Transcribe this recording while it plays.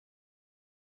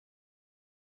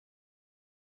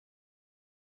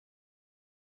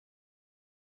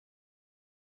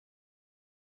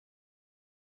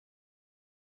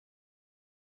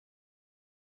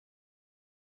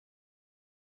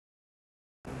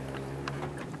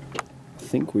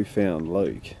think we found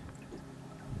Luke.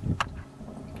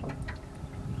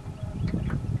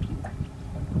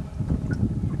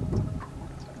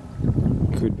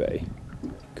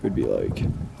 Could be Luke.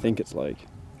 I think it's Luke.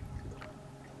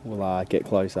 We'll get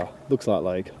closer. Looks like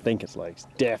Luke. I think it's Luke. It's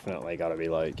definitely got to be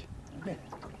Luke.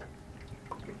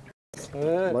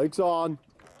 Luke's on.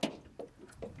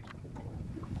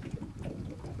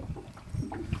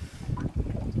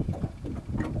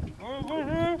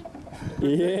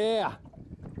 Yeah.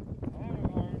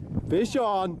 Fish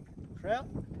on. Trout.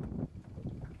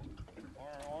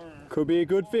 Could be a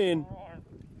good fin.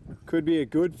 Could be a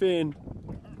good fin.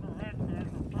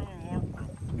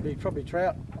 Probably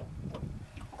trout.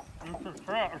 It's a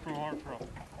trout if you want trout.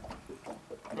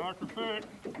 That's a perch.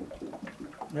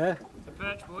 Yeah. It's a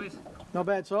perch, boys. Not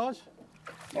bad size.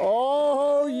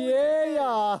 Oh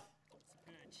yeah.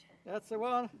 That's the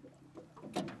one.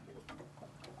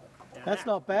 That's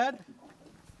not bad.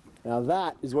 Now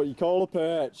that is what you call a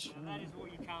perch. And that is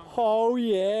what you come. Oh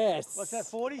yes. What's that,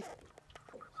 40? Should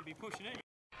be pushing it.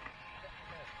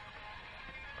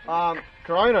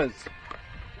 Coronas.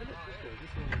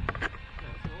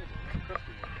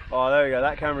 Oh, there we go.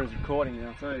 That camera's recording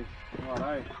now too.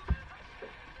 Righto.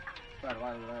 Straight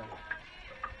away there.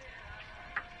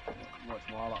 Watch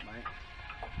smile up, mate.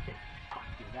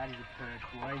 Yeah, that is a perch,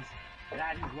 boys.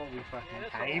 That is what we fucking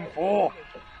came for.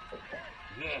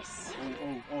 Yes.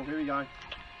 Oh, here we go.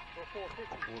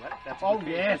 That's Oh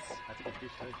yes. That's a good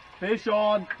fish too. Fish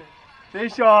on.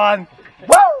 Fish on.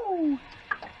 Woo!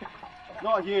 It's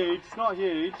not huge. It's not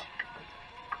huge.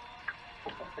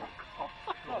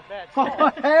 Not bad. Oh,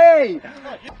 hey!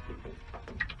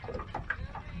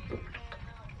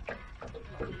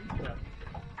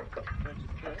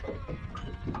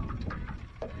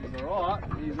 He's alright.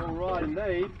 He's alright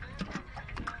indeed.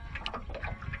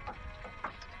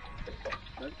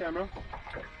 There's the camera.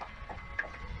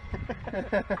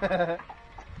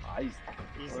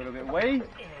 He's a little bit wee.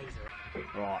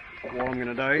 Right, what I'm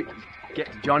going to do,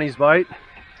 get to Johnny's boat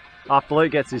after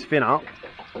Luke gets his fin up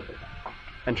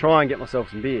and try and get myself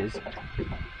some beers.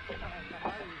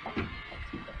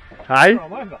 Hey?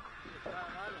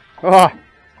 Oh,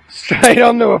 straight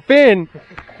onto a fin.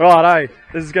 Righto,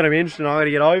 this is going to be interesting. I'm going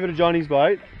to get over to Johnny's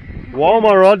boat while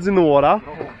my rod's in the water.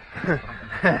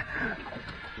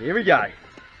 Here we go.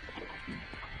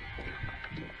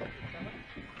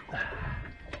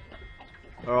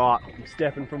 Alright, I'm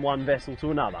stepping from one vessel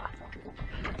to another.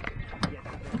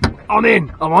 I'm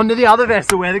in! I'm onto the other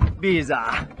vessel where the beers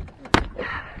are.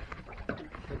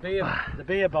 The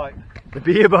beer boat. The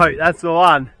beer boat, that's the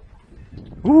one.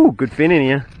 Ooh, good fin in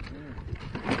here.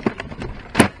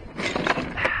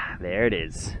 There it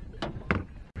is.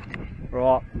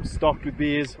 Right, I'm stocked with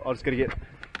beers. I just got to get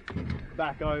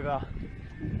back over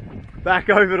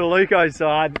to Luco's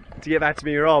side to get back to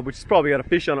my rod, which has probably got a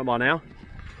fish on it by now.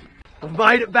 I've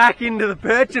made it back into the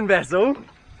perching vessel.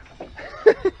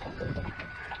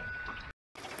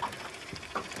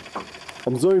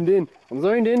 I'm zoomed in. I'm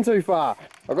zoomed in too far.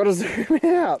 I've got to zoom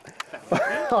out.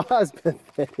 Oh, that's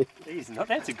pathetic. Jeez,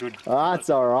 that's a good. Oh,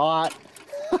 that's alright.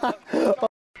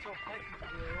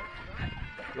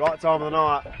 Right time of the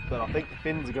night, but I think the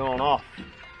fins are going off.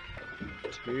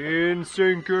 Tin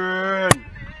sinking.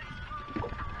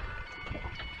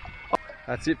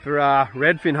 That's it for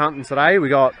redfin hunting today. We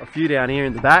got a few down here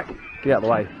in the back. Get out of the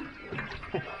way.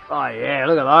 Oh yeah,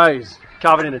 look at those.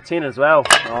 Covered in a tin as well.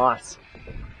 Nice.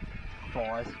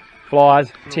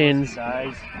 Flies, tins,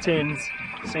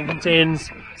 sinking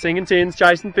tins,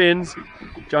 chasing fins.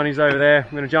 Johnny's over there.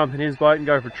 I'm going to jump in his boat and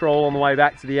go for a trawl on the way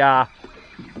back to the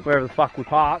wherever the fuck we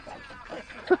parked.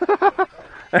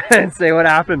 And see what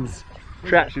happens.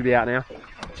 Trout should be out now.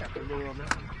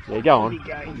 Yeah, go on.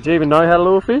 Do you even know how to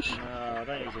lure fish? I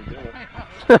don't usually do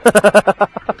it.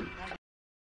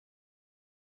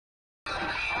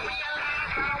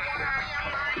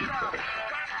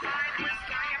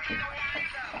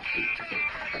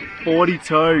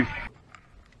 42.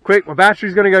 Quick, my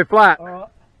battery's going to go flat. Alright.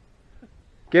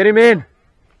 Get him in.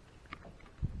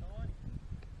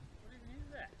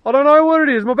 I don't know what it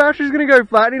is. My battery's going to go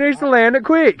flat and he needs to land it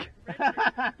quick. It's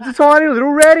a tiny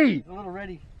little reddy. A little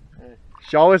ready.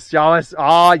 Show us.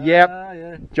 Oh, yep.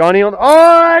 Yeah. Johnny on.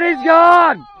 Oh, and he's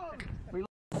gone.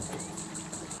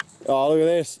 Oh, look at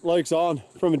this. Luke's on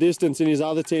from a distance in his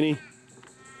other tinny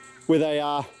with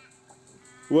a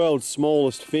world's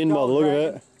smallest fin by the look of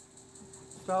it.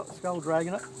 Skull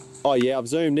dragging it. Oh yeah, I've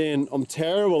zoomed in. I'm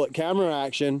terrible at camera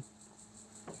action.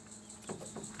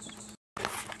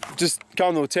 Just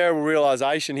come to a terrible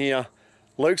realisation here.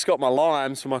 Luke's got my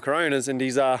limes for my coronas and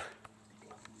he's over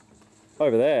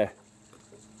there.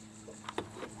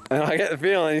 And I get the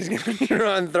feeling he's going to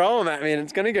try and throw them at me and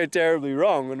it's going to go terribly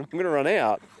wrong and I'm going to run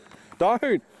out. Don't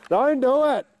do it. I'll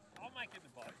make it in the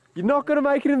boat. You're not going to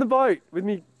make it in the boat with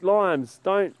me limes.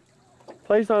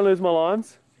 Please don't lose my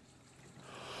limes.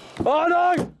 Oh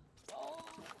no!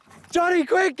 Johnny,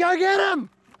 quick, go get him!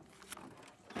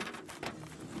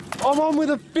 I'm on with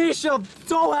a fish,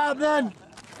 it's all happening!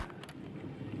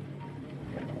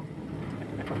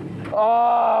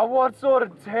 Oh, what sort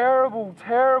of terrible,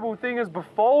 terrible thing has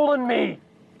befallen me?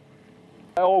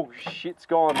 Oh, shit's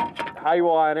gone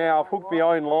haywire now. I've hooked my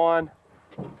own line.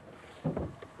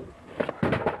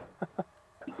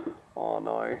 Oh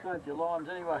no. Saved your limes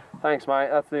anyway. Thanks, mate.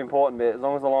 That's the important bit. As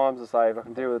long as the limes are saved, I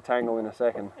can deal with the tangle in a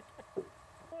second. I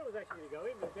thought it was actually going to go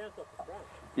in, but it bounced off the front.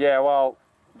 Yeah, well,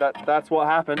 that's what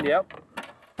happened. Yep.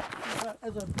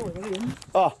 As I pull it in,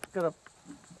 Oh, gotta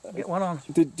get one on.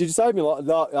 did you save me? Oh,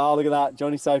 look at that.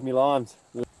 Johnny saved me limes.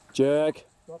 Jerk.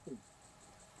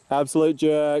 Absolute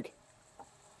jerk.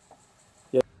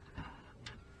 Yeah.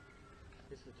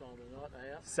 This is the time of the night, they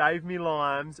are. Saved me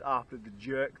limes after the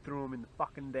jerk threw them in the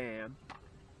fucking dam.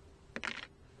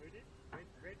 Who did?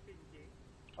 Redfin King.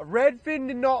 A redfin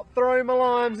did not throw my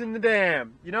limes in the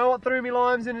dam. You know what threw me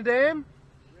limes in the dam?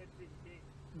 Redfin King.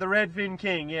 The Redfin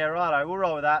King. Yeah, righto. We'll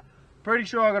roll with that. Pretty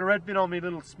sure I got a redfin on me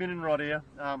little spinning rod here.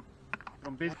 I'm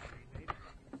busy.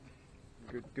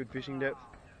 Good fishing depth.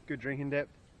 Good drinking depth.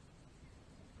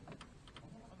 I've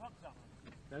hooked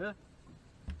something.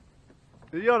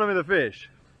 Did you on with a fish?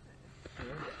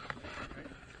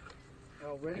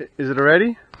 Oh, ready? Is it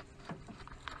already?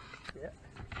 Yeah.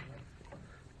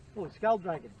 Oh, skull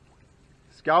dragon.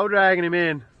 Skull dragging him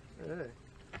in. Yeah.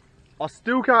 I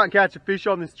still can't catch a fish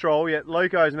on this troll yet.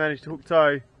 Loco's managed to hook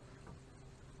toe.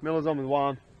 Miller's on with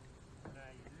one.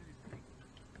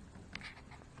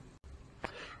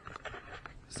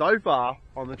 So far,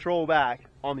 on the trawl back,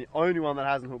 I'm the only one that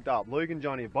hasn't hooked up. Luke and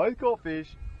Johnny have both caught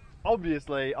fish.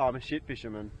 Obviously, I'm a shit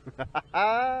fisherman.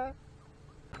 I'm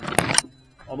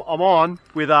on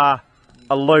with a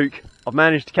Luke. I've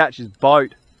managed to catch his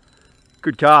boat.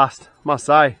 Good cast, must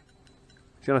say.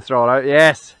 He's going to throw it out.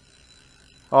 Yes.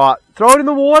 Alright, throw it in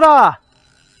the water.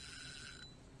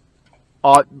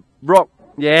 Alright, rock.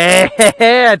 Yeah,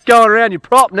 it's going around your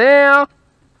prop now.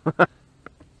 I'm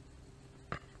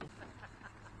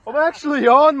actually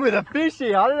on with a fish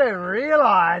here. I didn't even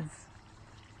realise.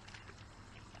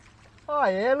 Oh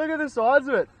yeah, look at the size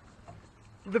of it.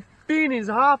 The fin is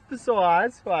half the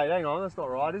size. Wait, hang on, that's not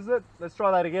right, is it? Let's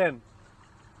try that again.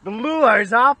 The lure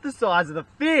is half the size of the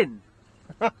fin.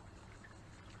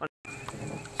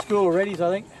 School readies, I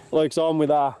think. Luke's on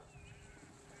with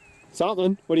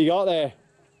something. What do you got there?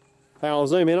 Hang on, I'll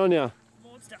zoom in on you.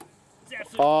 Monster. It's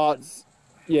absolutely. Oh,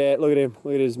 yeah, look at him.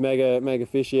 Look at his mega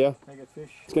fish here. Mega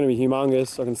fish. It's going to be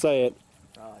humongous. I can see it.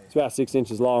 Oh, yeah. It's about 6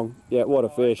 inches long. Yeah, what a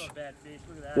fish. That's not a bad fish.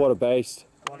 Look at that. What a beast.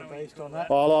 One based on that.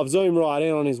 Oh, I've zoomed right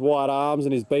in on his white arms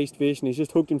and his beast fish, and he's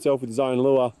just hooked himself with his own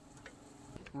lure.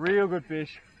 Real good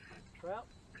fish. Trout.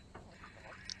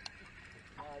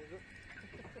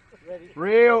 Ready.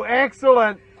 Real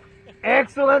excellent.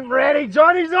 Excellent, ready.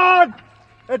 Johnny's on.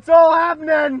 It's all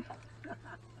happening.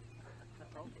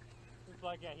 Looks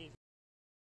like he's.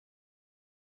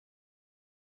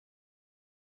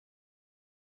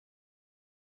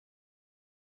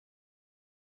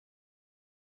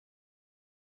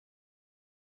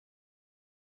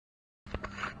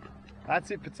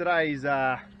 That's it for today's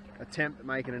attempt at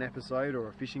making an episode or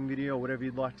a fishing video or whatever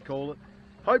you'd like to call it.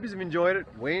 Hope you've enjoyed it.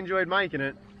 We enjoyed making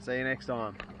it. See you next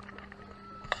time.